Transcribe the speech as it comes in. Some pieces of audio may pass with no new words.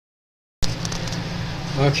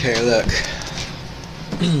Okay, look.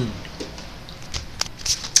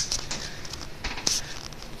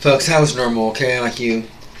 Folks, I was normal, okay? Like you.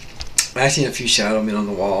 I seen a few shadow men on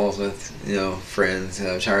the walls with, friends,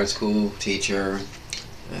 child school teacher,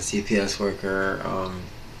 a CPS worker,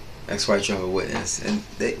 ex-white Jehovah's Witness, and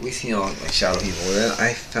we seen all like shadow people. Then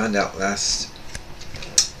I found out last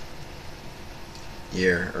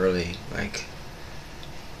year, early, like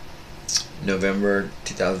November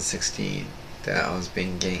 2016, that I was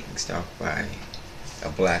being gang stalked by a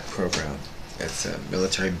black program. It's a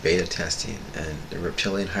military beta testing, and the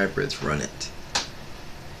Reptilian hybrids run it.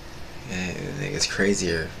 And it gets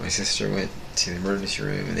crazier. My sister went to the emergency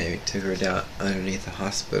room, and they took her down underneath the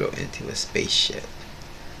hospital into a spaceship.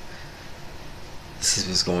 This is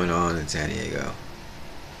what's going on in San Diego.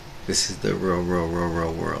 This is the real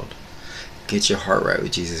world. Get your heart right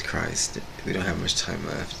with Jesus Christ. We don't have much time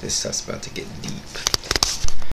left. This stuff's about to get deep.